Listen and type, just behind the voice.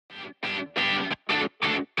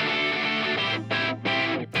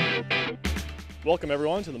Welcome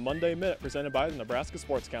everyone to the Monday Minute presented by the Nebraska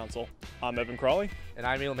Sports Council. I'm Evan Crawley. And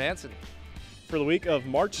I'm Elam Hansen. For the week of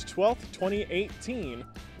March 12th, 2018,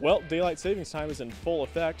 well, daylight savings time is in full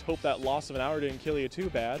effect. Hope that loss of an hour didn't kill you too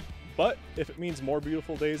bad. But if it means more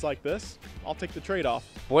beautiful days like this, I'll take the trade-off.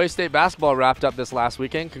 Boys State basketball wrapped up this last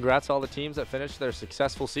weekend. Congrats to all the teams that finished their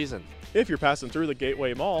successful season. If you're passing through the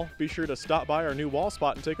Gateway Mall, be sure to stop by our new wall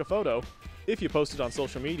spot and take a photo. If you post it on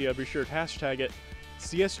social media, be sure to hashtag it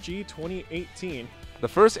CSG 2018. The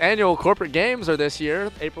first annual corporate games are this year,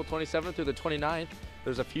 April 27th through the 29th.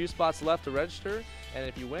 There's a few spots left to register, and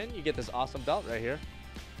if you win, you get this awesome belt right here.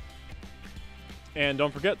 And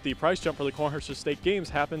don't forget, the price jump for the Cornhusker State Games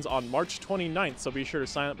happens on March 29th, so be sure to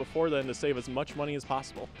sign up before then to save as much money as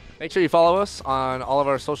possible. Make sure you follow us on all of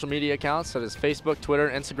our social media accounts, such as Facebook, Twitter,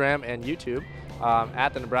 Instagram, and YouTube,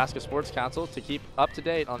 at the Nebraska Sports Council to keep up to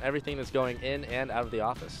date on everything that's going in and out of the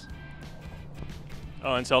office.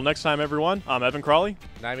 Until next time, everyone, I'm Evan Crawley.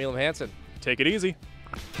 And I'm Elam Hansen. Take it easy.